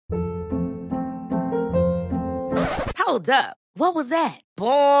Hold up. What was that?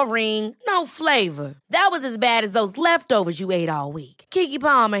 Boring. No flavor. That was as bad as those leftovers you ate all week. Keke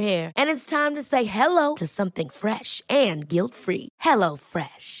Palmer here, and it's time to say hello to something fresh and guilt-free. Hello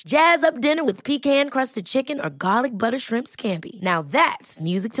Fresh. Jazz up dinner with pecan-crusted chicken or garlic butter shrimp scampi. Now that's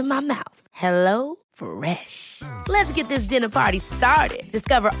music to my mouth. Hello Fresh. Let's get this dinner party started.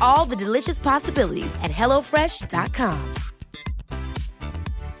 Discover all the delicious possibilities at hellofresh.com.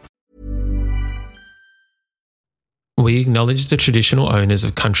 We acknowledge the traditional owners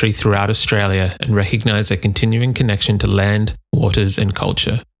of country throughout Australia and recognise their continuing connection to land, waters and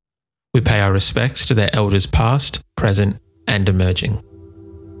culture. We pay our respects to their elders past, present and emerging.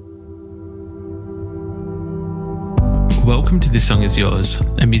 Welcome to This Song Is Yours,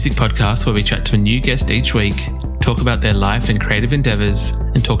 a music podcast where we chat to a new guest each week, talk about their life and creative endeavours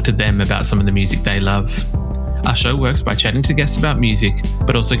and talk to them about some of the music they love. Our show works by chatting to guests about music,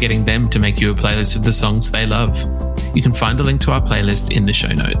 but also getting them to make you a playlist of the songs they love. You can find the link to our playlist in the show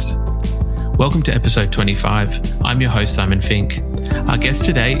notes. Welcome to episode 25. I'm your host, Simon Fink. Our guest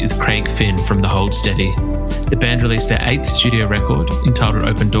today is Craig Finn from The Hold Steady. The band released their 8th studio record, entitled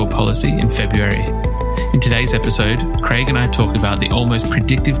Open Door Policy, in February. In today's episode, Craig and I talk about the almost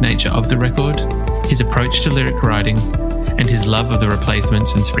predictive nature of the record, his approach to lyric writing, and his love of the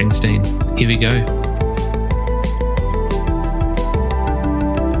Replacements and Springsteen. Here we go.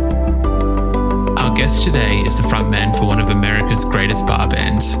 Our guest today is the frontman for one of America's greatest bar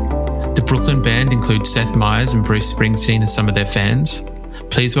bands. The Brooklyn band includes Seth Meyers and Bruce Springsteen as some of their fans.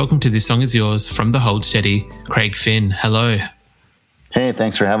 Please welcome to This Song Is Yours from The Hold Steady, Craig Finn. Hello. Hey,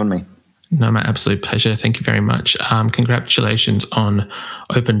 thanks for having me. No, my absolute pleasure. Thank you very much. Congratulations on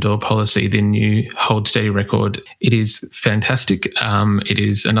Open Door Policy, the new Hold Steady record. It is fantastic. It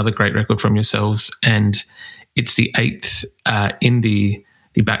is another great record from yourselves, and it's the 8th in the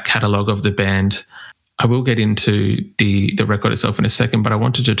back catalogue of the band. I will get into the record itself in a second, but I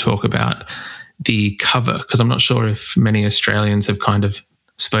wanted to talk about the cover because I'm not sure if many Australians have kind of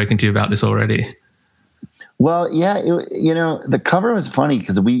spoken to you about this already. Well, yeah, the cover was funny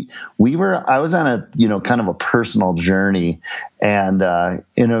because I was on a, kind of a personal journey and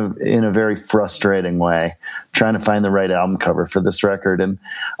in a very frustrating way, trying to find the right album cover for this record. And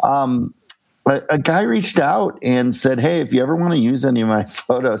a guy reached out and said, hey, if you ever want to use any of my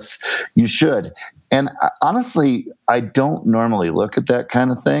photos, you should. And honestly, I don't normally look at that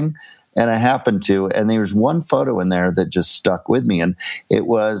kind of thing. And I happened to, and there was one photo in there that just stuck with me. And it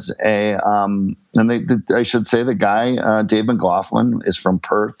was I should say the guy, Dave McLaughlin, is from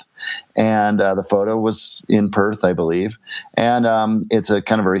Perth. And the photo was in Perth, I believe. And it's a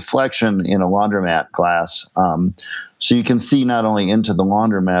kind of a reflection in a laundromat glass. So you can see not only into the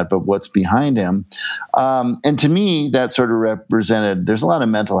laundromat, but what's behind him. And to me, that sort of represented, there's a lot of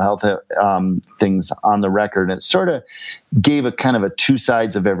mental health things on the record. And it sort of gave a kind of a two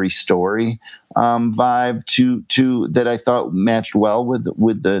sides of every story vibe to that I thought matched well with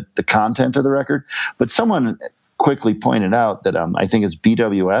the content of the record. But someone quickly pointed out that I think it's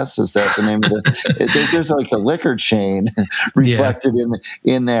BWS. Is that the name of the? There's like a liquor chain reflected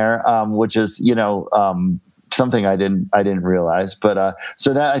in there, which is something I didn't realize, but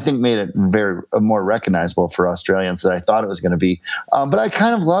so that I think made it very more recognizable for Australians than I thought it was going to be. But I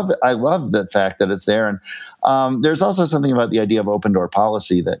kind of love it. I love the fact that it's there, and there's also something about the idea of open door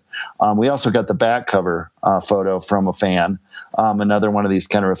policy that we also got the back cover photo from a fan, another one of these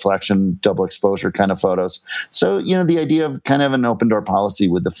kind of reflection, double exposure kind of photos. So the idea of kind of an open door policy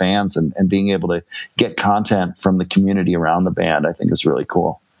with the fans and being able to get content from the community around the band, I think is really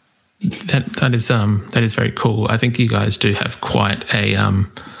cool. That is very cool. I think you guys do have quite a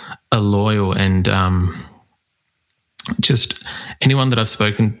loyal and just anyone that I've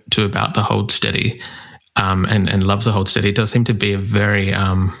spoken to about the Hold Steady and loves the Hold Steady does seem to be a very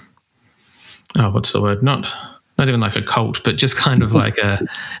what's the word? Not even like a cult, but just kind of like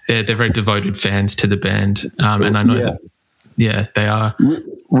they're very devoted fans to the band. And I know they are.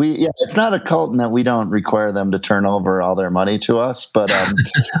 It's not a cult in that we don't require them to turn over all their money to us, but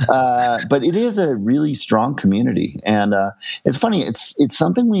but it is a really strong community, and it's funny. It's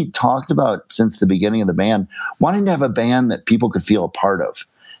something we talked about since the beginning of the band, wanting to have a band that people could feel a part of,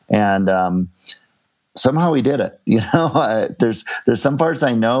 and somehow we did it. There's some parts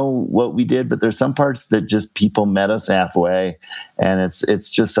I know what we did, but there's some parts that just people met us halfway, and it's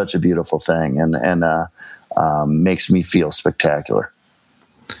just such a beautiful thing, and makes me feel spectacular.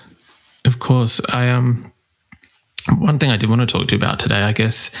 Of course. One thing I did want to talk to you about today, I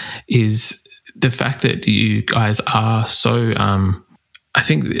guess, is the fact that you guys are so, I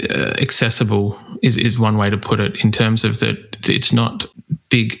think accessible is one way to put it, in terms of that it's not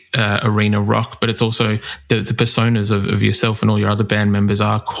big arena rock, but it's also the personas of yourself and all your other band members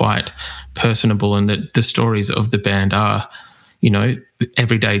are quite personable, and that the stories of the band are,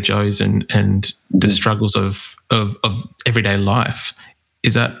 everyday Joes and the struggles of everyday life.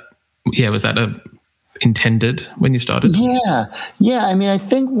 Was that intended when you started? Yeah. I mean, I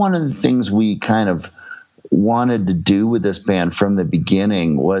think one of the things we kind of wanted to do with this band from the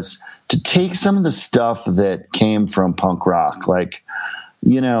beginning was to take some of the stuff that came from punk rock, like,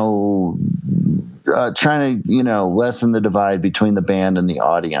 trying to, lessen the divide between the band and the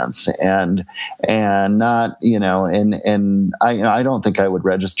audience, and not, and I don't think I would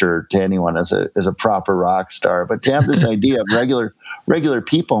register to anyone as a proper rock star, but to have this idea of regular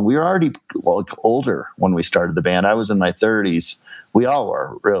people. And we were already older when we started the band. I was in my 30s. We all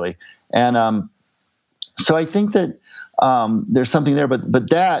were, really. And, so I think that there's something there, but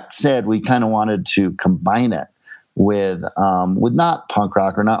that said, we kind of wanted to combine it with not punk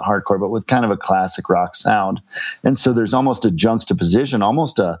rock or not hardcore, but with kind of a classic rock sound. And so there's almost a juxtaposition,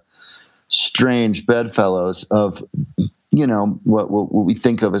 almost a strange bedfellows of, what we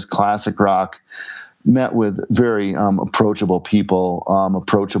think of as classic rock met with very approachable people,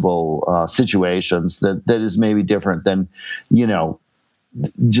 approachable situations that is maybe different than,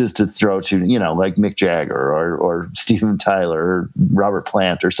 just to throw to, like Mick Jagger or Steven Tyler or Robert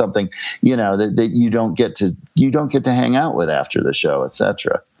Plant or something, that you don't get to hang out with after the show,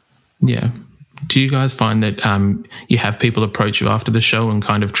 etc. Yeah. Do you guys find that you have people approach you after the show and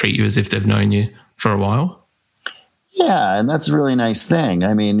kind of treat you as if they've known you for a while? Yeah, and that's a really nice thing.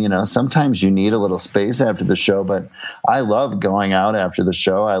 I mean, sometimes you need a little space after the show, but I love going out after the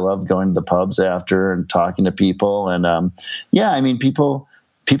show. I love going to the pubs after and talking to people. And I mean, people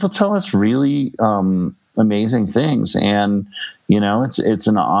tell us really amazing things, and it's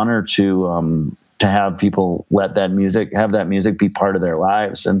an honor to have people have that music be part of their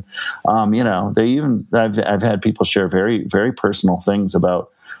lives. And I've had people share very, very personal things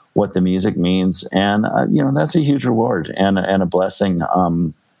about what the music means, and that's a huge reward and a blessing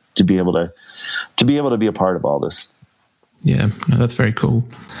to be able to be a part of all this. Yeah, no, that's very cool.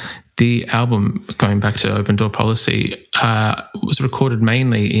 The album, going back to Open Door Policy, was recorded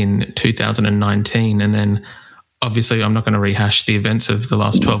mainly in 2019, and then obviously I'm not going to rehash the events of the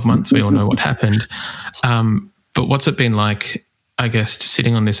last 12 months. We all know what happened. But what's it been like, I guess,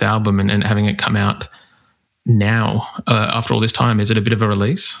 sitting on this album and having it come out now after all this time? Is it a bit of a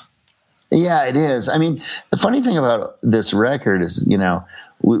release? Yeah, it is. I mean, the funny thing about this record is,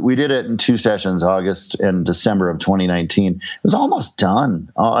 we did it in 2 sessions, August and December of 2019. It was almost done.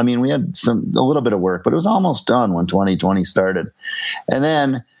 I mean, we had a little bit of work, but it was almost done when 2020 started. And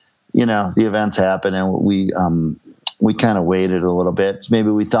then, the events happened, and we kind of waited a little bit. Maybe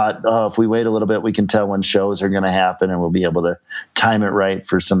we thought, if we wait a little bit, we can tell when shows are going to happen, and we'll be able to time it right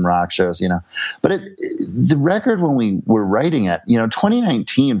for some rock shows, But the record, when we were writing it,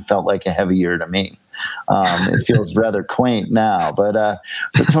 2019 felt like a heavy year to me. It feels rather quaint now, but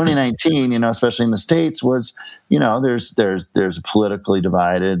 2019, especially in the States, was, there's a politically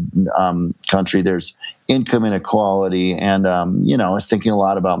divided country. There's income inequality, and I was thinking a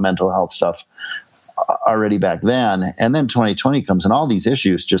lot about mental health stuff already back then. And then 2020 comes, and all these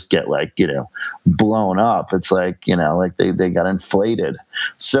issues just get blown up. It's like, they got inflated.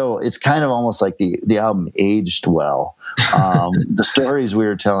 So it's kind of almost like the album aged well. The stories we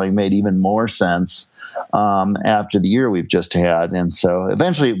were telling made even more sense after the year we've just had. And so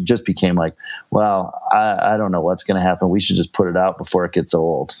eventually it just became like, well, I don't know what's going to happen. We should just put it out before it gets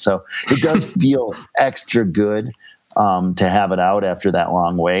old. So it does feel extra good to have it out after that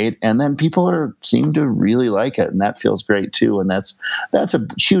long wait. And then people seem to really like it, and that feels great too. And that's a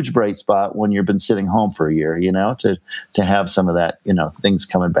huge bright spot when you've been sitting home for a year, to have some of that, things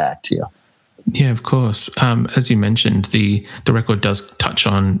coming back to you. Yeah, of course. As you mentioned, the record does touch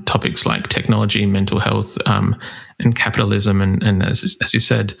on topics like technology, mental health, and capitalism. And as you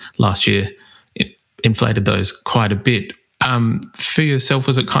said, last year, it inflated those quite a bit. For yourself,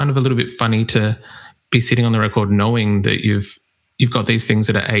 was it kind of a little bit funny to be sitting on the record knowing that you've got these things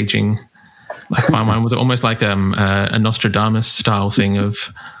that are aging? Like, my mind, was it almost like a Nostradamus style thing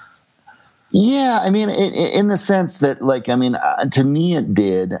of... Yeah, I mean, in the sense that, to me it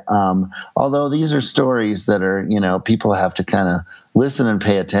did. Although these are stories that are, people have to kind of listen and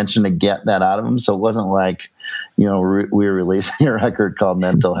pay attention to get that out of them. So it wasn't like, we were releasing a record called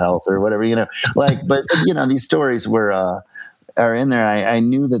Mental Health or whatever, but these stories were, are in there. I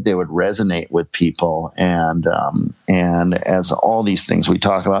knew that they would resonate with people, and as all these things we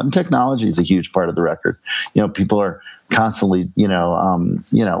talk about, and technology is a huge part of the record. People are constantly,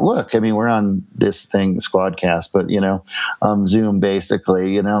 look, I mean, we're on this thing, Squadcast, but Zoom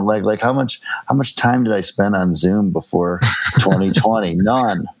basically, like how much time did I spend on Zoom before 2020?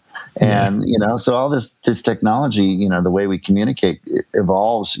 None. And, so all this technology, the way we communicate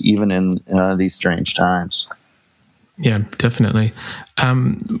evolves even in these strange times. Yeah, definitely.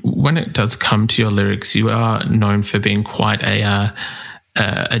 When it does come to your lyrics, you are known for being quite a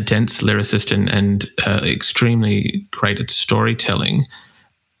dense lyricist and extremely great at storytelling.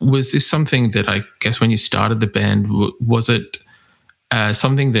 Was this something that, I guess, when you started the band, was it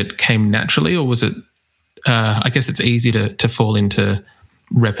something that came naturally, or was it, I guess it's easy to fall into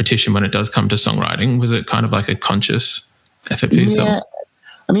repetition when it does come to songwriting? Was it kind of like a conscious effort for yourself? Yeah.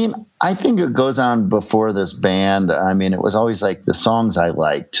 I mean, I think it goes on before this band. I mean, it was always like the songs I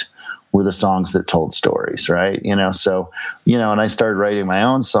liked were the songs that told stories, right? So, when I started writing my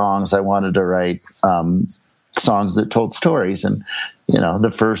own songs, I wanted to write songs that told stories. And,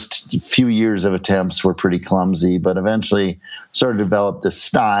 the first few years of attempts were pretty clumsy, but eventually sort of developed this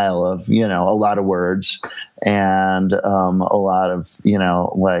style of, a lot of words and a lot of,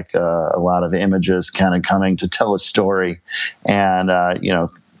 a lot of images kind of coming to tell a story, and,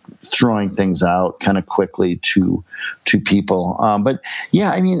 throwing things out kind of quickly to people. But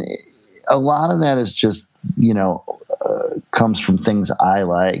yeah, I mean, a lot of that is just, comes from things I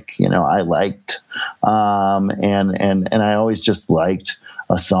like, I liked, and I always just liked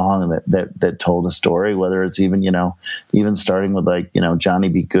a song that told a story, whether it's even, even starting with like, Johnny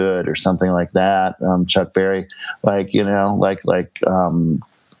Be Good or something like that. Chuck Berry, that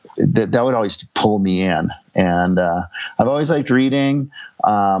would always pull me in. And I've always liked reading,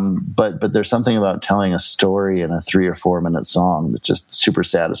 but there's something about telling a story in a 3 or 4 minute song that's just super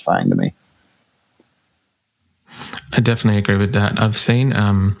satisfying to me. I definitely agree with that. I have seen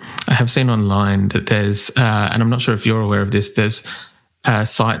online that there's, and I'm not sure if you're aware of this, there's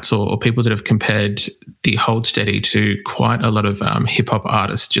sites or people that have compared the Hold Steady to quite a lot of hip hop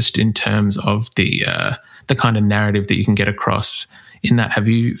artists, just in terms of the kind of narrative that you can get across in that. Have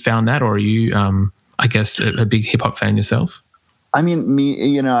you found that, or are you, I guess, a big hip hop fan yourself? I mean,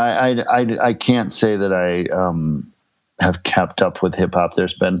 I can't say that I have kept up with hip hop.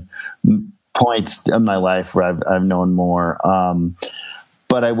 There's been points in my life where I've known more.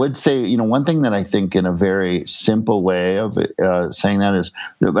 But I would say, one thing that I think in a very simple way of saying that is,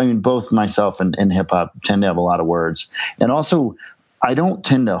 I mean, both myself and hip hop tend to have a lot of words. And also, I don't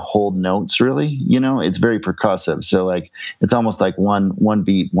tend to hold notes really, it's very percussive. So like, it's almost like one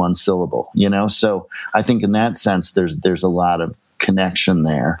beat, one syllable, So I think in that sense, there's a lot of connection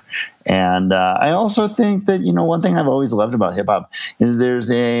there. And I also think that, one thing I've always loved about hip hop is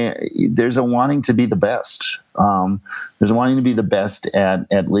there's a wanting to be the best. There's a wanting to be the best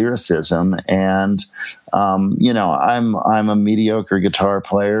at lyricism. And, I'm a mediocre guitar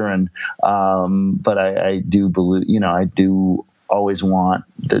player, and, but I do believe, I do always want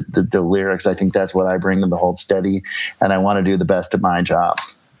the lyrics. I think that's what I bring to the Hold Steady, and I want to do the best at my job.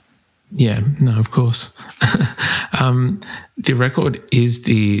 Yeah, no, of course. The record is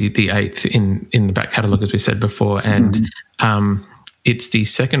the 8th in the back catalogue, as we said before, and it's the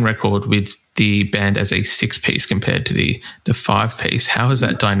second record with the band as a 6-piece compared to the 5-piece. How has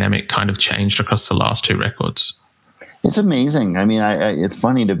that dynamic kind of changed across the last 2 records? It's amazing. I mean, it's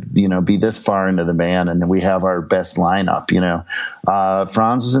funny to, be this far into the band, and we have our best lineup,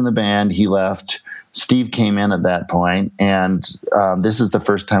 Franz was in the band, he left. Steve came in at that point, and this is the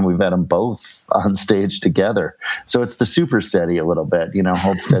first time we've had them both on stage together. So it's the Super Steady a little bit,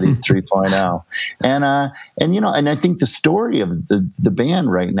 Hold Steady 3.0. And I think the story of the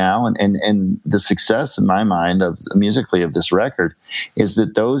band right now and the success in my mind of musically of this record is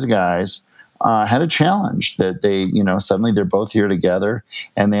that those guys had a challenge that they, suddenly they're both here together,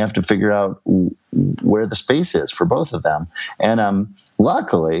 and they have to figure out where the space is for both of them. And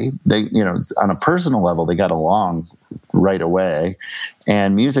luckily, they, on a personal level, they got along right away,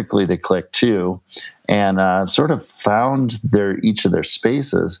 and musically they clicked too, and sort of found each of their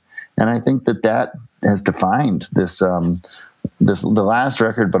spaces. And I think that has defined this. The last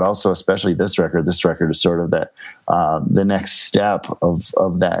record, but also especially this record. This record is sort of that the next step of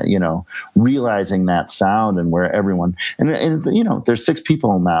that, realizing that sound and where everyone and there's 6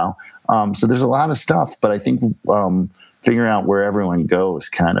 people now, so there's a lot of stuff. But I think figuring out where everyone goes,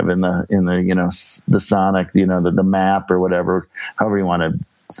 kind of in the the sonic, the map or whatever, however you want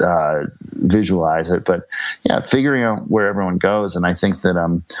to visualize it. But yeah, figuring out where everyone goes, and I think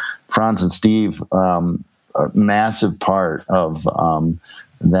that Franz and Steve a massive part of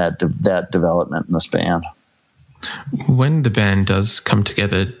that development in this band. When the band does come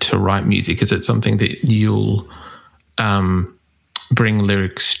together to write music, is it something that you'll bring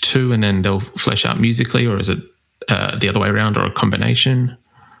lyrics to and then they'll flesh out musically, or is it the other way around, or a combination?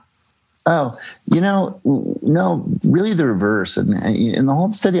 Oh, no, really the reverse. And in the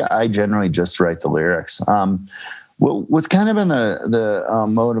Hold Steady, I generally just write the lyrics. What's kind of been the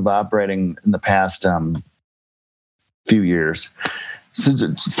mode of operating in the past few years. So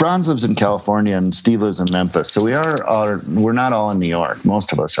Franz lives in California and Steve lives in Memphis. So we're not all in New York.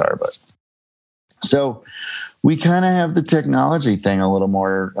 Most of us are, but so we kind of have the technology thing a little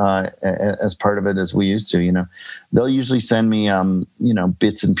more as part of it as we used to. They'll usually send me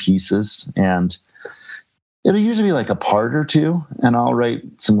bits and pieces, and it'll usually be like a part or two, and I'll write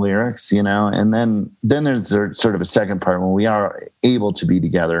some lyrics, and then there's sort of a second part when we are able to be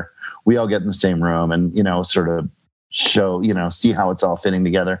together. We all get in the same room and sort of show, see how it's all fitting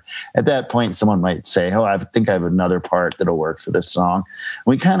together. At that point, someone might say, "Oh, I think I have another part that'll work for this song."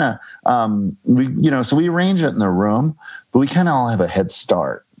 We kind of, so we arrange it in the room, but we kind of all have a head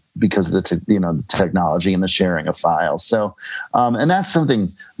start because of the technology and the sharing of files. So, and that's something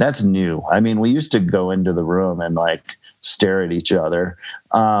that's new. I mean, we used to go into the room and like stare at each other,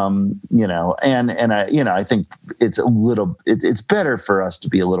 and I think it's better for us to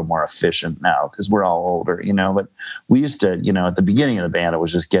be a little more efficient now because we're all older, but we used to, at the beginning of the band, it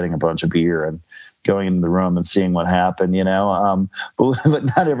was just getting a bunch of beer and going into the room and seeing what happened, but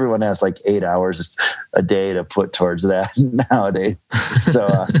not everyone has like 8 hours a day to put towards that nowadays.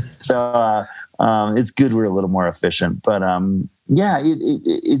 So it's good we're a little more efficient, but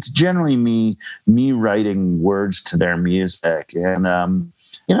it's generally me writing words to their music, and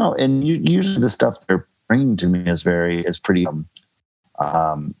and usually the stuff they're bringing to me is pretty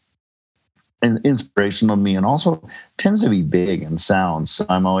inspirational to me, and also tends to be big in sound. So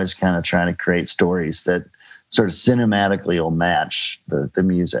I'm always kind of trying to create stories that sort of cinematically will match the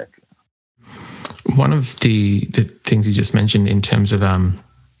music. One of the things you just mentioned in terms of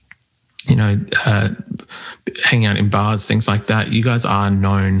hanging out in bars, things like that, you guys are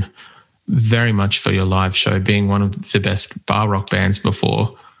known very much for your live show, being one of the best bar rock bands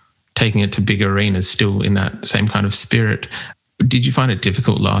before taking it to big arenas, still in that same kind of spirit. Did you find it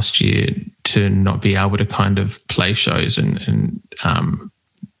difficult last year to not be able to kind of play shows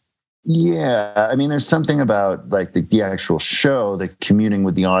Yeah, I mean, there's something about like the actual show, the communing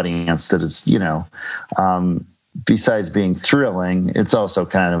with the audience that is, besides being thrilling, it's also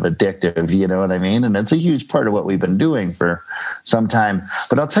kind of addictive, you know what I mean? And it's a huge part of what we've been doing for some time.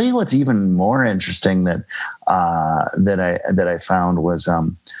 But I'll tell you what's even more interesting that I found was,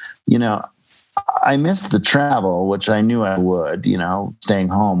 I missed the travel, which I knew I would, staying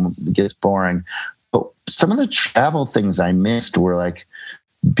home gets boring. But some of the travel things I missed were like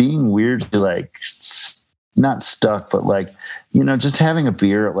being weirdly like not stuck, but like, just having a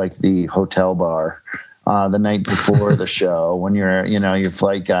beer at like the hotel bar the night before the show when your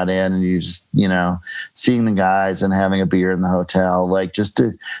flight got in and you just, seeing the guys and having a beer in the hotel, like just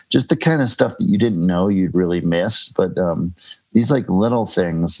the kind of stuff that you didn't know you'd really miss. But these like little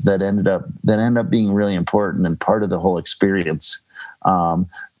things that end up being really important and part of the whole experience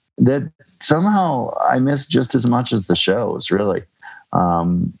that somehow I miss just as much as the shows, really.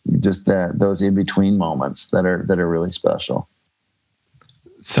 Just those in-between moments that are really special.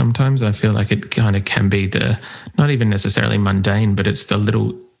 Sometimes I feel like it kind of can be not even necessarily mundane, but it's the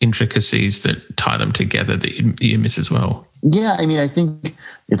little intricacies that tie them together that you miss as well. Yeah, I mean, I think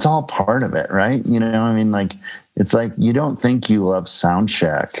it's all part of it, right? Like it's like you don't think you love sound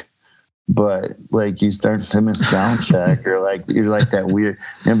check, but like you start to miss sound check, or like you're like that weird,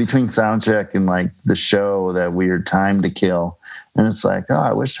 between sound check and like the show, that weird time to kill, and it's like, oh,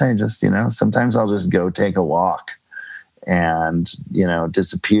 I wish I just, sometimes I'll just go take a walk and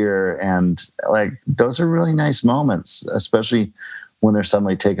disappear, and like those are really nice moments, especially when they're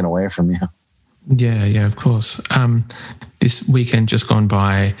suddenly taken away from you. Yeah, of course. This weekend just gone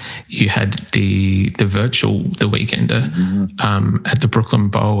by, you had the virtual The Weekender at the Brooklyn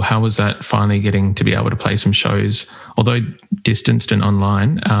Bowl. How was that, finally getting to be able to play some shows, although distanced and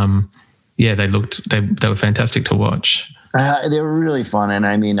online? They were fantastic to watch. They were really fun, and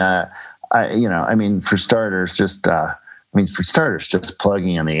I mean, for starters, just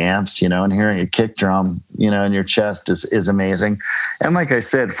plugging in the amps, and hearing a kick drum, in your chest is amazing. And like I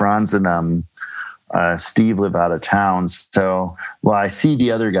said, Franz and Steve live out of town, so while I see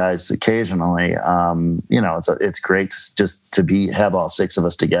the other guys occasionally, it's great just to have all six of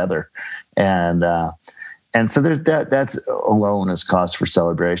us together, and so there's that's alone is cause for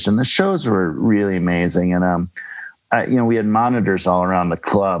celebration. The shows were really amazing. And, we had monitors all around the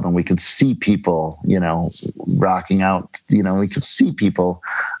club and we could see people, rocking out, we could see people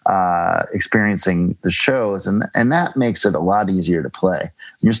experiencing the shows. And that makes it a lot easier to play.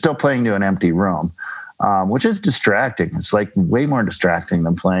 You're still playing to an empty room, which is distracting. It's like way more distracting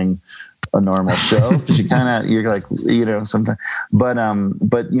than playing a normal show because you're like, sometimes, but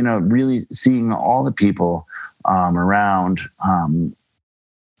really seeing all the people around,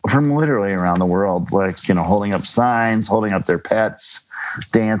 from literally around the world, like, holding up signs, holding up their pets,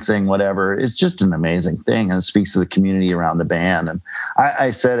 dancing, whatever. It's just an amazing thing. And it speaks to the community around the band. And I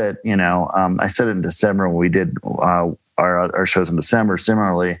said it, I said it in December when we did our shows in December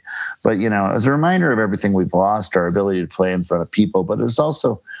similarly, but, as a reminder of everything we've lost, our ability to play in front of people, but it was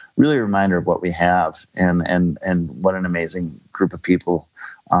also really a reminder of what we have and what an amazing group of people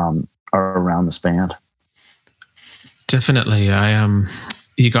are around this band. Definitely.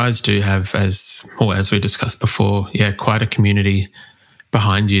 You guys do have, as we discussed before, quite a community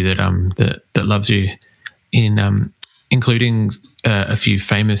behind you that loves you, including a few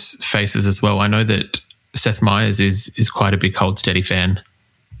famous faces as well. I know that Seth Meyers is quite a big Hold Steady fan.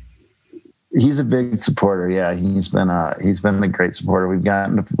 He's a big supporter. Yeah, he's been a great supporter.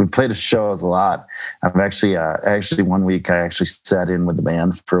 We played his shows a lot. I've actually 1 week I actually sat in with the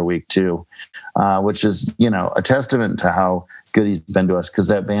band for a week too, which is a testament to how good he's been to us, because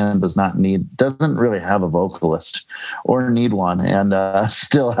that band doesn't really have a vocalist or need one, and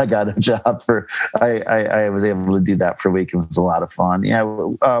still I got a job I was able to do that for a week. It was a lot of fun. Yeah,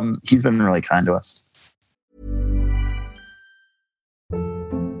 he's been really kind to us.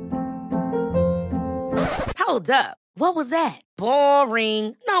 Hold up. What was that?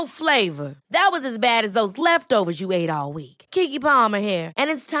 Boring. No flavor. That was as bad as those leftovers you ate all week. Keke Palmer here, and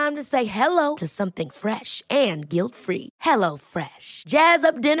it's time to say hello to something fresh and guilt-free. Hello Fresh. Jazz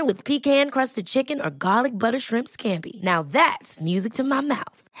up dinner with pecan-crusted chicken or garlic butter shrimp scampi. Now that's music to my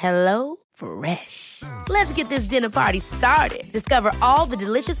mouth. Hello Fresh. Let's get this dinner party started. Discover all the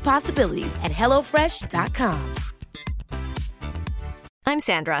delicious possibilities at HelloFresh.com. I'm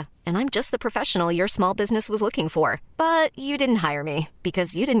Sandra, and I'm just the professional your small business was looking for. But you didn't hire me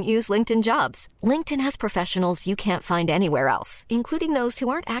because you didn't use LinkedIn Jobs. LinkedIn has professionals you can't find anywhere else, including those who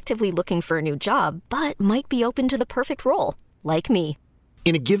aren't actively looking for a new job, but might be open to the perfect role, like me.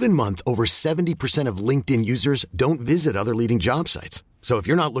 In a given month, over 70% of LinkedIn users don't visit other leading job sites. So if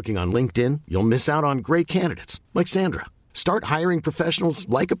you're not looking on LinkedIn, you'll miss out on great candidates like Sandra. Start hiring professionals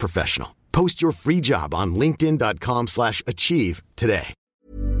like a professional. Post your free job on linkedin.com/achieve today.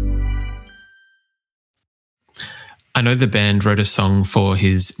 I know the band wrote a song for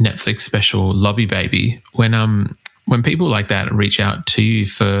his Netflix special, Lobby Baby. When people like that reach out to you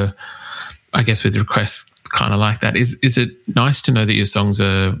for, I guess, with requests kind of like that, is it nice to know that your songs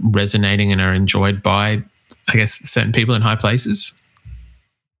are resonating and are enjoyed by, I guess, certain people in high places?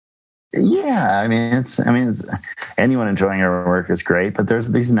 Yeah, it's anyone enjoying our work is great, but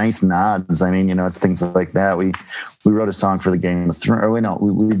there's these nice nods. It's things like that. We wrote a song for the Game of Thrones.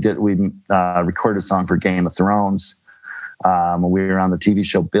 We recorded a song for Game of Thrones. We were on the TV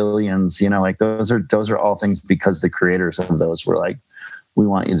show Billions. Those are all things because the creators of those were like, we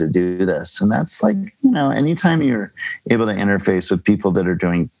want you to do this, and that's like, anytime you're able to interface with people that are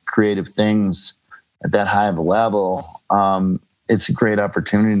doing creative things at that high of a level, it's a great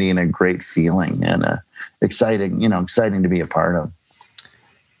opportunity and a great feeling and exciting to be a part of.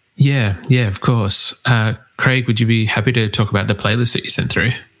 Yeah, of course. Craig, would you be happy to talk about the playlist that you sent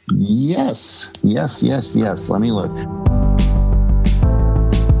through? Yes. Let me look.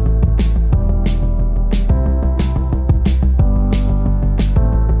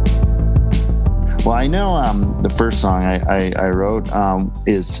 Well, I know the first song I wrote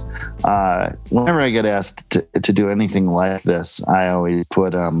is whenever I get asked to do anything like this, I always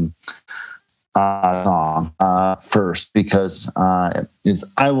put a song first, because it's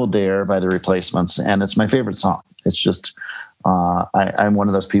I Will Dare by The Replacements, and it's my favorite song. It's just I'm one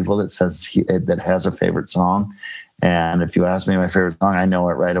of those people that says that has a favorite song. And if you ask me my favorite song, I know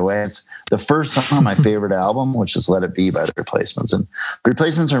it right away. It's the first song on my favorite album, which is Let It Be by The Replacements. And The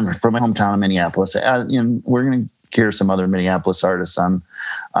Replacements are from my hometown of Minneapolis. We're going to hear some other Minneapolis artists on,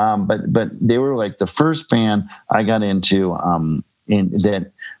 but they were like the first band I got into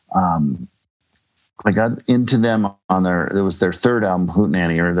I got into them on it was their third album,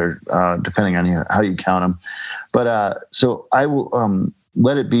 Hootenanny, or their, depending on how you count them. But so I will,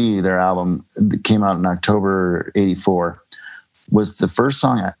 Let It Be, their album that came out in October '84, was the first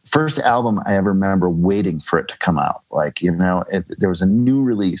album I ever remember waiting for it to come out. Like, there was a new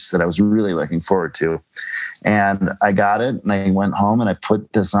release that I was really looking forward to. And I got it, and I went home and I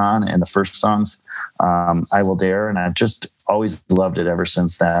put this on, and the first song's I Will Dare, and I've just always loved it ever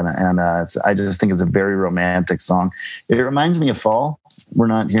since then. And I just think it's a very romantic song. It reminds me of fall. We're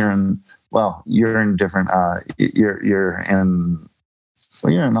not here you're in different, you're in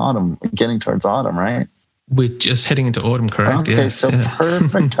autumn, getting towards autumn, right? We're just heading into autumn, correct? Okay, yes. So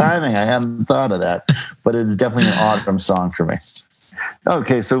perfect timing. I hadn't thought of that, but it's definitely an autumn song for me.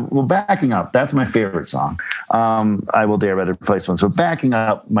 Okay, so backing up, that's my favorite song. I Will Dare by The Replacements. So backing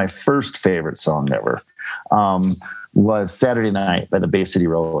up, my first favorite song ever was Saturday Night by the Bay City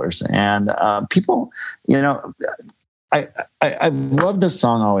Rollers. And people, I love this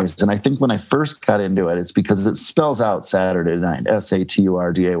song always, and I think when I first got into it, it's because it spells out Saturday night, Saturday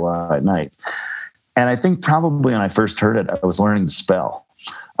night. And I think probably when I first heard it, I was learning to spell.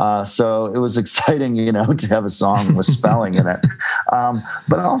 So it was exciting, to have a song with spelling in it.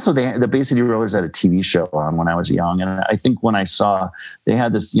 But also the Bay City Rollers had a TV show on when I was young. And I think when I saw they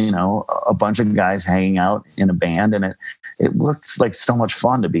had this, a bunch of guys hanging out in a band, and it looked like so much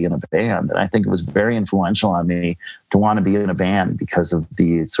fun to be in a band. And I think it was very influential on me to want to be in a band because of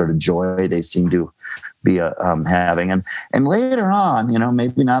the sort of joy they seem to be having. And later on,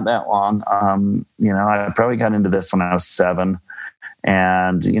 maybe not that long, I probably got into this when I was 7.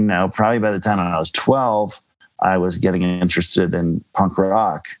 And, probably by the time I was 12, I was getting interested in punk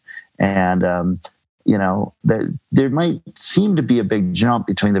rock. And, there might seem to be a big jump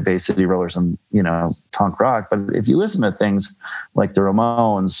between the Bay City Rollers and, punk rock. But if you listen to things like the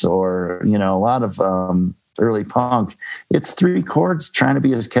Ramones or, a lot of early punk, it's 3 chords trying to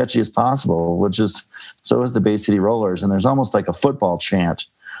be as catchy as possible, so is the Bay City Rollers. And there's almost like a football chant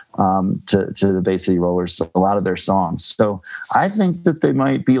to the Bay City Rollers, a lot of their songs. So I think that they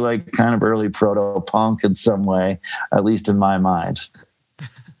might be like kind of early proto-punk in some way, at least in my mind.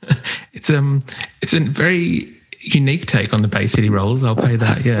 It's a very unique take on the Bay City Rollers. I'll pay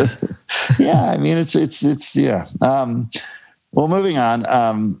that. Yeah. Yeah. I mean, it's yeah. Well, moving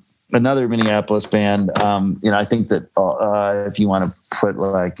on. Another Minneapolis band. I think that if you want to put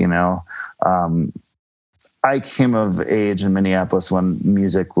I came of age in Minneapolis when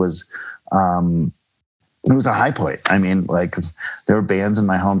music was, it was a high point. I mean, there were bands in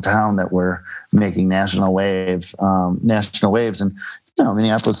my hometown that were making national waves. And,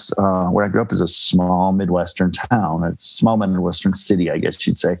 Minneapolis, where I grew up, is a small Midwestern town. It's a small Midwestern city, I guess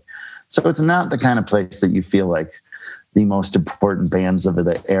you'd say. So it's not the kind of place that you feel like the most important bands of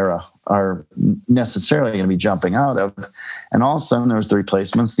the era are necessarily going to be jumping out of. And all of a sudden there was the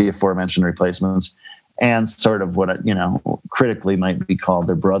Replacements, the aforementioned Replacements, and sort of what, critically might be called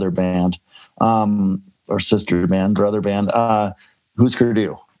their brother band, or sister band, brother band, Husker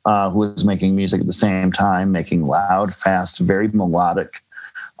Du, who was making music at the same time, making loud, fast, very melodic,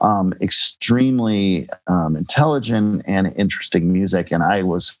 extremely intelligent and interesting music. And I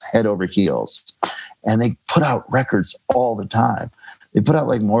was head over heels. And they put out records all the time. They put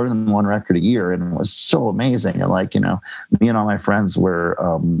out more than one record a year, and it was so amazing. And me and all my friends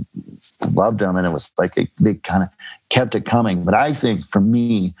loved them, and it was they kind of kept it coming. But I think for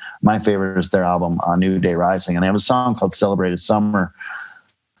me, my favorite is their album New Day Rising, and they have a song called "Celebrated Summer."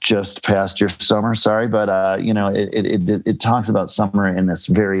 Just past your summer, sorry, but it talks about summer in this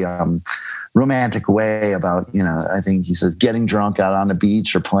very romantic way. About I think he says getting drunk out on the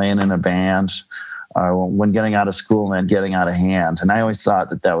beach or playing in a band. When getting out of school and getting out of hand. And I always thought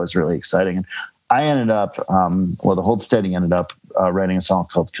that was really exciting. And I ended up, the Hold Steady ended up writing a song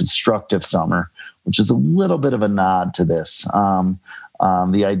called Constructive Summer, which is a little bit of a nod to this.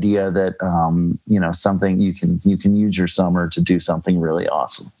 The idea that, something you can use your summer to do something really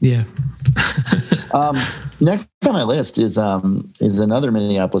awesome. Yeah. Next on my list is another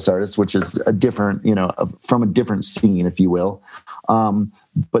Minneapolis artist, which is a different, from a different scene, if you will.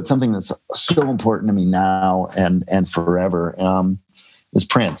 But something that's so important to me now and forever is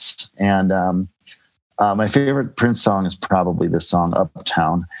Prince. And my favorite Prince song is probably this song,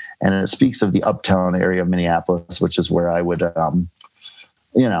 Uptown. And it speaks of the uptown area of Minneapolis, which is where I would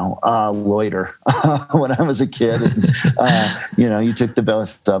loiter when I was a kid. And, you took the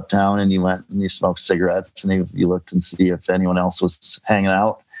bus uptown and you went and you smoked cigarettes and you looked and see if anyone else was hanging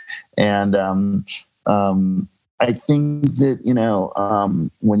out. And I think that,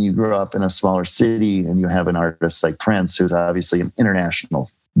 when you grow up in a smaller city and you have an artist like Prince, who's obviously an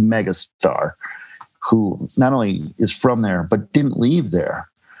international megastar, who not only is from there, but didn't leave there,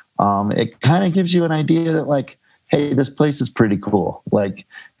 it kind of gives you an idea that hey, this place is pretty cool.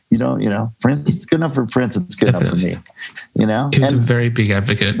 Prince is good enough for Prince. It's good enough for me, He was a very big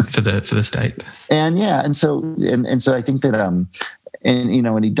advocate for the state. And so I think that,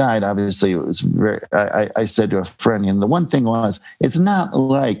 when he died, obviously it was very, I said to a friend, the one thing was, it's not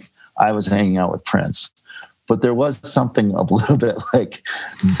like I was hanging out with Prince, but there was something a little bit like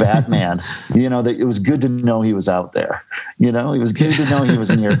Batman, that it was good to know he was out there. It was good to know he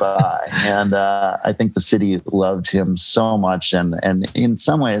was nearby. And I think the city loved him so much. And in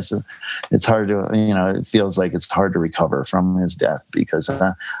some ways, it's hard to, it feels like it's hard to recover from his death, because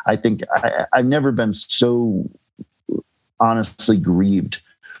I think I've never been so honestly grieved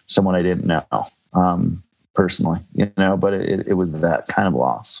someone I didn't know personally, but it was that kind of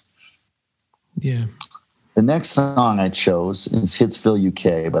loss. Yeah. The next song I chose is Hitsville,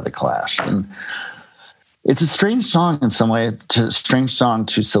 UK by The Clash. And it's a strange song in some way, a strange song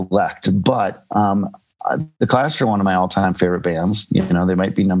to select, but The Clash are one of my all-time favorite bands. They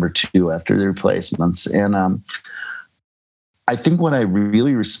might be number 2 after the Replacements. And I think what I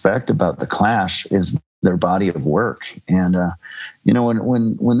really respect about The Clash is their body of work. And,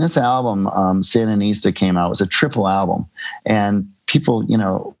 when this album, Sandinista, came out, it was a triple album. And people,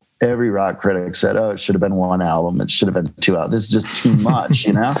 every rock critic said, "Oh, it should have been 1 album. It should have been 2 albums. This is just too much,"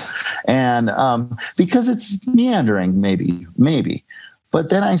 And because it's meandering, maybe.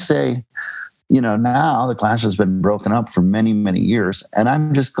 But then I say, now The Clash has been broken up for many, many years, and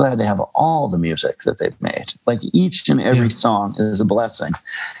I'm just glad to have all the music that they've made. Like, each and every song is a blessing.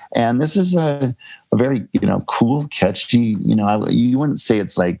 And this is a very, cool, catchy, you wouldn't say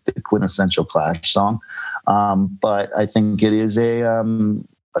it's like the quintessential Clash song, but I think it is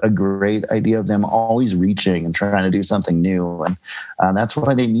a great idea of them always reaching and trying to do something new. And that's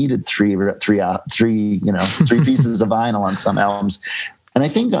why they needed three pieces of vinyl on some albums. And I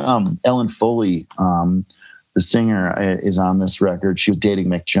think Ellen Foley, the singer, is on this record. She was dating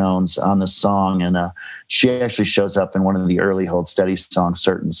Mick Jones on this song, and she actually shows up in one of the early Hold Steady songs,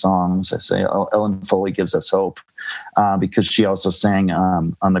 Certain Songs. I say Ellen Foley gives us hope, because she also sang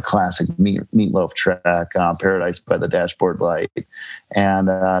on the classic Meatloaf track, Paradise by the Dashboard Light.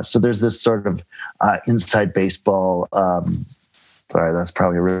 And so there's this sort of inside baseball, sorry, that's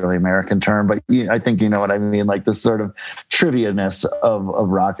probably a really American term, but I think you know what I mean, like this sort of trivia-ness of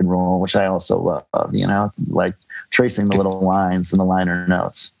rock and roll, which I also love, like tracing the little lines and the liner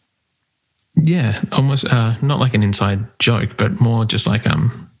notes. Yeah, almost not like an inside joke, but more just like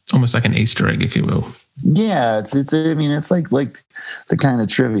almost like an Easter egg, if you will. Yeah, it's like the kind of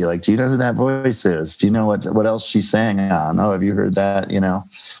trivia, like, do you know who that voice is? Do you know what else she sang on? Oh, have you heard that?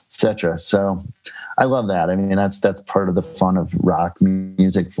 Etc. So I love that. I mean, that's part of the fun of rock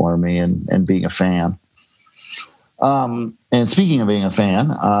music for me, and being a fan. And speaking of being a fan,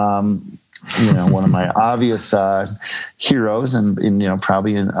 one of my obvious heroes, and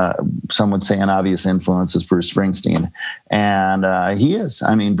probably some would say an obvious influence, is Bruce Springsteen. And he is.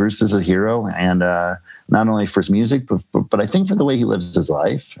 I mean, Bruce is a hero, and not only for his music, but I think for the way he lives his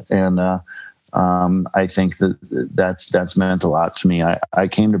life. And I think that's meant a lot to me. I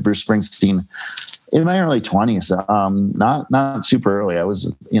came to Bruce Springsteen in my early 20s, not super early. I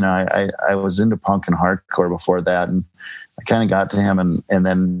was, I was into punk and hardcore before that, and I kind of got to him, and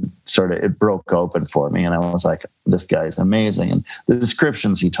then sort of it broke open for me, and I was like, this guy is amazing, and the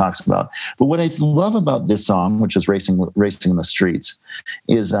descriptions he talks about. But what I love about this song, which is Racing in the Streets,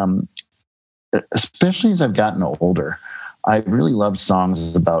 is especially as I've gotten older, I really love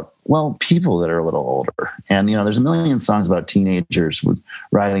songs about, people that are a little older. And, there's a million songs about teenagers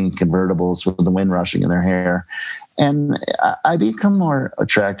riding in convertibles with the wind rushing in their hair. And I become more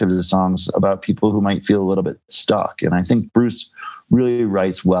attractive to songs about people who might feel a little bit stuck. And I think Bruce really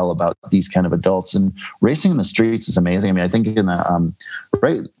writes well about these kind of adults. And Racing in the Streets is amazing. I mean, I think in the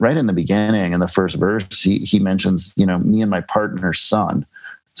right in the beginning, in the first verse, he mentions, me and my partner's son.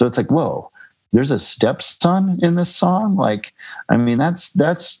 So it's like, whoa. There's a stepson in this song. Like, I mean,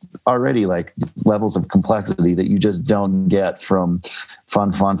 that's already like levels of complexity that you just don't get from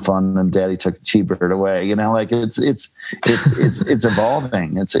fun, and Daddy took the T-bird away. Like it's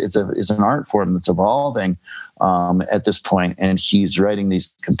evolving. It's an art form that's evolving at this point, and he's writing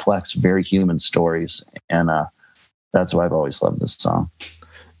these complex, very human stories, and that's why I've always loved this song.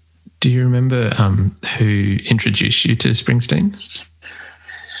 Do you remember who introduced you to Springsteen?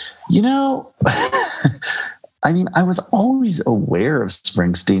 I mean, I was always aware of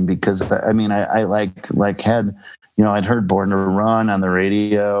Springsteen because, I mean, I had, I'd heard Born to Run on the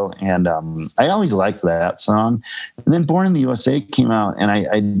radio, and I always liked that song. And then Born in the USA came out, and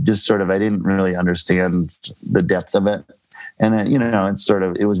I just I didn't really understand the depth of it. And,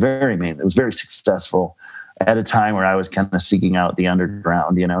 it was very successful. at a time where I was kind of seeking out the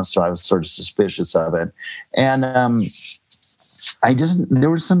underground, so I was sort of suspicious of it. And there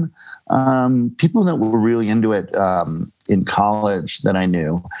were some people that were really into it in college that I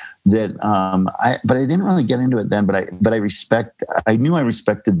knew that, but I didn't really get into it then, but I knew I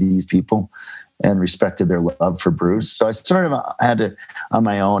respected these people and respected their love for Bruce. So I sort of had to on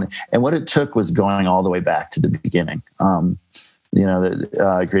my own. And what it took was going all the way back to the beginning.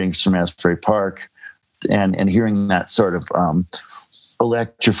 The Greetings from Asbury Park, and hearing that sort of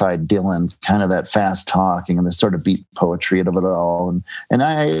electrified Dylan, kind of that fast talking and the sort of beat poetry of it all. And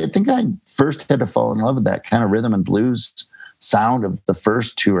I think I first had to fall in love with that kind of rhythm and blues sound of the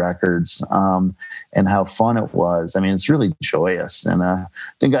first two records, and how fun it was. I mean, it's really joyous. And I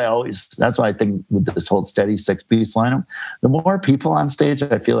think that's why I think with this whole steady 6-piece lineup, the more people on stage,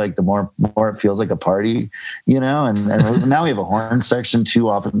 I feel like the more it feels like a party, and now we have a horn section too.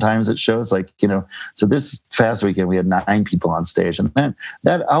 Oftentimes it shows so this past weekend we had 9 people on stage, and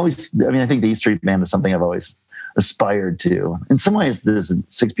that always, I think the E Street Band is something I've always aspired to. In some ways, this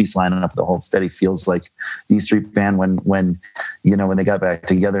 6-piece lineup, the whole steady, feels like the E Street Band when they got back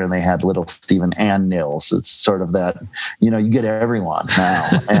together and they had little Stephen and Nils. It's sort of that, you get everyone now,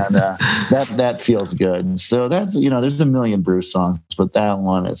 and that feels good. So that's, there's a million Bruce songs, but that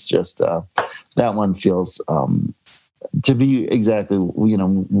one is just that one feels to be exactly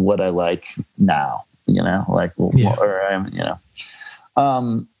what I like now.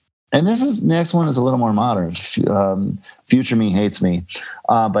 And next one is a little more modern. Future Me Hates Me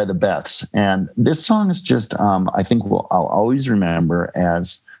by the Beths. And this song is just, I think I'll always remember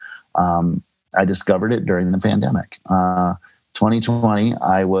as I discovered it during the pandemic. 2020,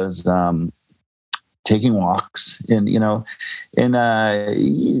 I was taking walks at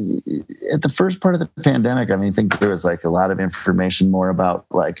the first part of the pandemic. I think there was a lot of information more about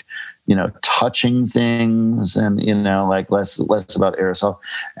touching things and, less about aerosol.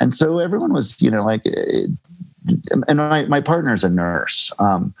 And so everyone was, and my partner's a nurse.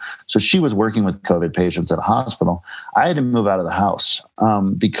 So she was working with COVID patients at a hospital. I had to move out of the house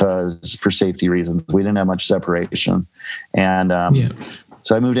because for safety reasons, we didn't have much separation. And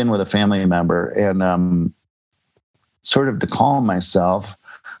so I moved in with a family member, and sort of to calm myself,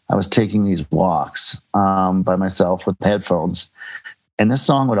 I was taking these walks by myself with headphones. And this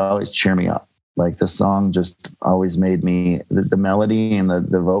song would always cheer me up. This song just always made me, the melody and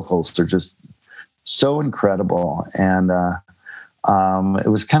the vocals are just so incredible. And it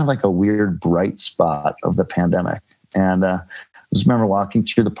was kind of like a weird bright spot of the pandemic. And I just remember walking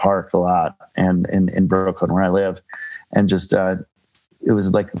through the park a lot and in Brooklyn where I live, and just it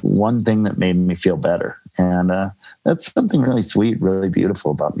was one thing that made me feel better. And that's something really sweet, really beautiful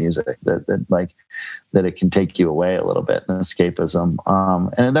about music, that it can take you away a little bit, and escapism.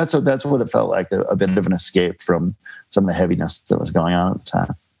 And that's what it felt like, a bit of an escape from some of the heaviness that was going on at the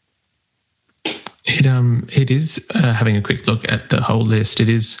time. It is, having a quick look at the whole list, it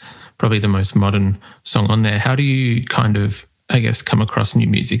is probably the most modern song on there. How do you kind of, come across new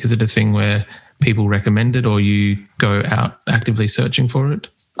music? Is it a thing where people recommend it, or you go out actively searching for it?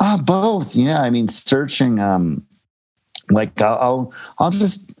 Both. Yeah. Searching, I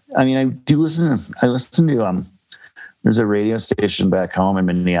listen to, there's a radio station back home in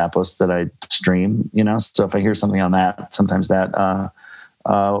Minneapolis that I stream, so if I hear something on that, sometimes that,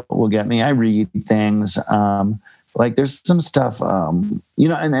 will get me. I read things, there's some stuff, and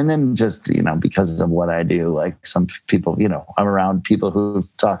then just, because of what I do, some people, I'm around people who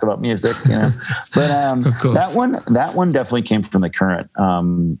talk about music, but that one definitely came from The Current,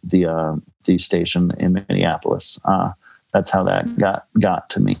 the station in Minneapolis. That's how that got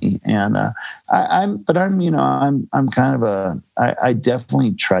to me. And I'm kind of I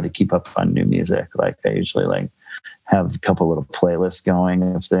definitely try to keep up on new music. I usually have a couple little playlists going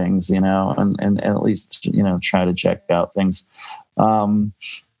of things, and at least, try to check out things. And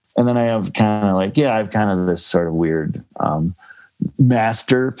then I have kind of this sort of weird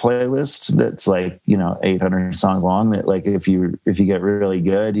master playlist that's 800 songs long, that if you get really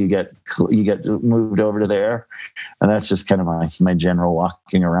good, you get moved over to there. And that's just kind of my general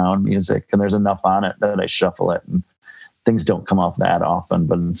walking around music. And there's enough on it that I shuffle it, and things don't come up that often,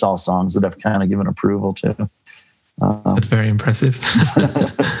 but it's all songs that I've kind of given approval to. That's very impressive.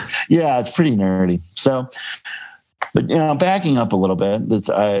 Yeah, it's pretty nerdy. So, but backing up a little bit, this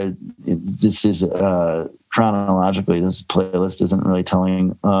is chronologically, this playlist isn't really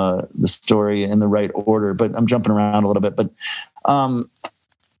telling the story in the right order, but I'm jumping around a little bit. But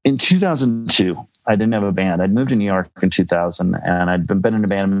in 2002, I didn't have a band. I'd moved to New York in 2000, and I'd been in a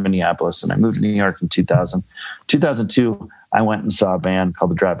band in Minneapolis, and I moved to New York in 2000. 2002, I went and saw a band called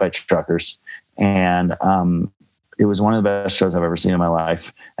the Drive-By Truckers. And it was one of the best shows I've ever seen in my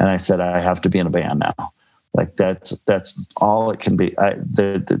life. And I said, I have to be in a band now. Like that's all it can be.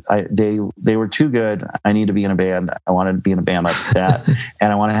 They were too good. I need to be in a band. I wanted to be in a band like that,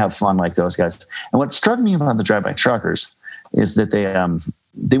 and I want to have fun like those guys. And what struck me about the Drive-By Truckers is that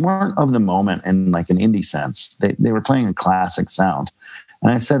they weren't of the moment in like an indie sense. They were playing a classic sound.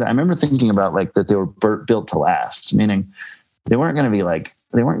 And I remember thinking about like that they were built to last, meaning they weren't going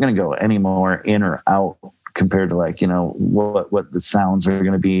to go any more in or out compared to like, what the sounds are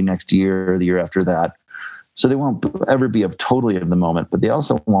going to be next year or the year after that. So they won't ever be totally of the moment, but they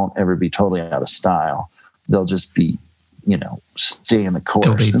also won't ever be totally out of style. They'll just be, stay in the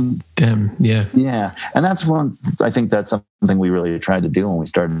course. Them, yeah. Yeah. And I think that's something we really tried to do when we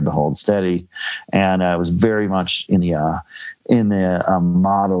started to Hold Steady. And it was very much in the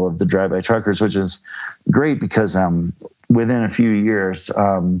model of the Drive-By Truckers, which is great because within a few years,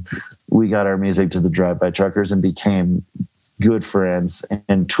 we got our music to the Drive-By Truckers and became good friends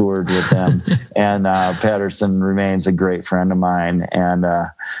and toured with them. And Patterson remains a great friend of mine, and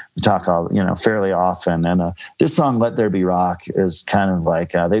we talk fairly often. And this song, Let There Be Rock, is kind of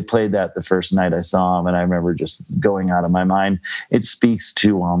like they played that the first night I saw them, and I remember just going out of my mind. It speaks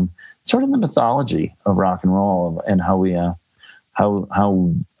to sort of the mythology of rock and roll and how we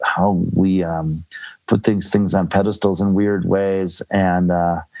put things on pedestals in weird ways, and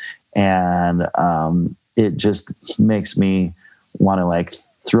it just makes me want to like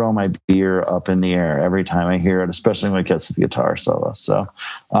throw my beer up in the air every time I hear it, especially when it gets to the guitar solo. So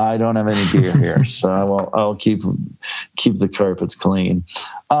I don't have any beer here, so I'll keep the carpets clean.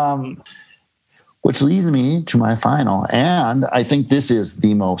 Which leads me to my final, and I think this is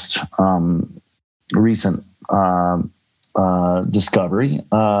the most recent discovery,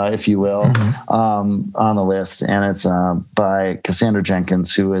 if you will, on the list, and it's by Cassandra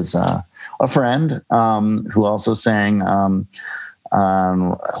Jenkins, who is a friend who also sang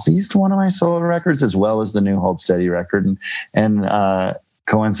at least one of my solo records, as well as the new Hold Steady record, and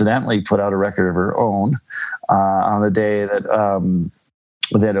coincidentally put out a record of her own on the day that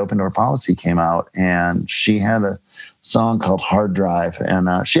Open Door Policy came out, and she had a song called Hard Drive,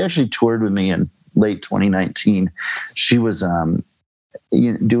 and she actually toured with me in late 2019. She was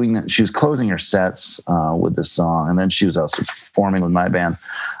doing that. She was closing her sets with this song, and then she was also performing with my band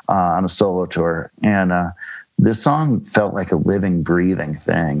on a solo tour. And this song felt like a living, breathing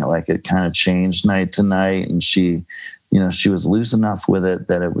thing. Like it kind of changed night to night, and she was loose enough with it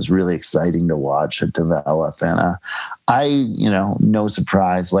that it was really exciting to watch it develop. And no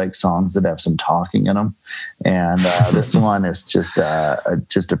surprise, like songs that have some talking in them. And this one is just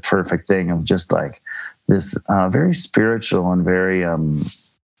a perfect thing of just like this very spiritual and very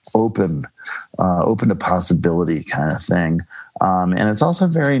open to possibility kind of thing. And it's also a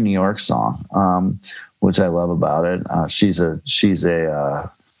very New York song, which I love about it. She's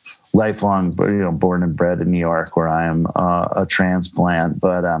a lifelong, born and bred in New York, where I am a transplant.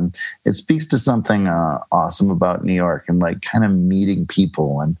 But it speaks to something awesome about New York and like kind of meeting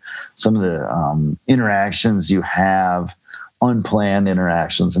people and some of the interactions you have, unplanned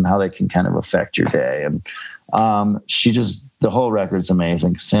interactions, and how they can kind of affect your day. And the whole record's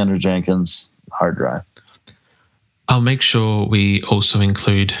amazing. Cassandra Jenkins, Hard Drive. I'll make sure we also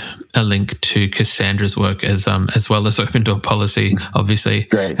include a link to Cassandra's work as well as Open Door Policy, obviously,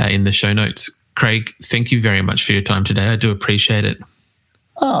 in the show notes. Craig, thank you very much for your time today. I do appreciate it.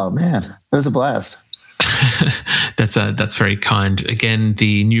 Oh, man, it was a blast. That's very kind. Again,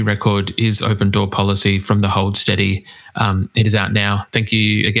 the new record is Open Door Policy from the Hold Steady. It is out now. Thank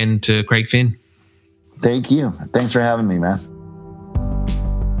you again to Craig Finn. Thank you. Thanks for having me, man.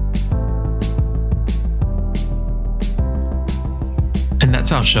 And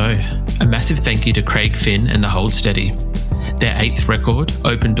that's our show. A massive thank you to Craig Finn and the Hold Steady. Their 8th record,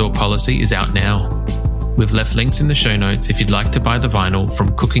 Open Door Policy, is out now. We've left links in the show notes if you'd like to buy the vinyl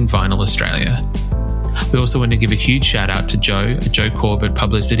from Cooking Vinyl Australia. We also want to give a huge shout out to Joe at Joe Corbett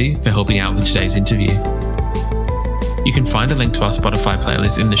Publicity for helping out with today's interview. You can find a link to our Spotify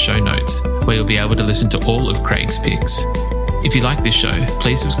playlist in the show notes, where you'll be able to listen to all of Craig's picks. If you like this show,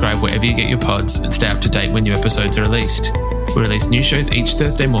 please subscribe wherever you get your pods and stay up to date when new episodes are released. We release new shows each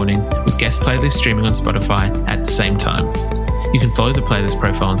Thursday morning with guest playlists streaming on Spotify at the same time. You can follow the playlist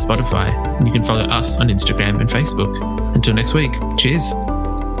profile on Spotify, and you can follow us on Instagram and Facebook. Until next week, cheers.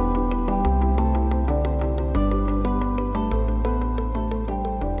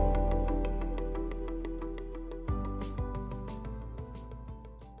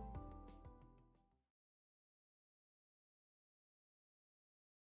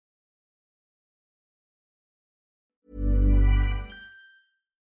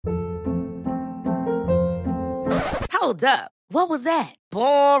 Hold up. What was that?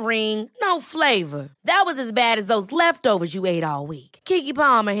 Boring. No flavor. That was as bad as those leftovers you ate all week. Keke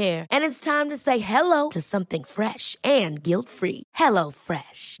Palmer here, and it's time to say hello to something fresh and guilt-free.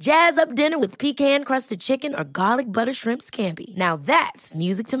 HelloFresh. Jazz up dinner with pecan-crusted chicken or garlic butter shrimp scampi. Now that's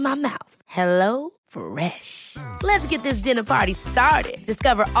music to my mouth. HelloFresh. Let's get this dinner party started.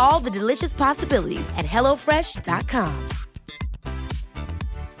 Discover all the delicious possibilities at HelloFresh.com.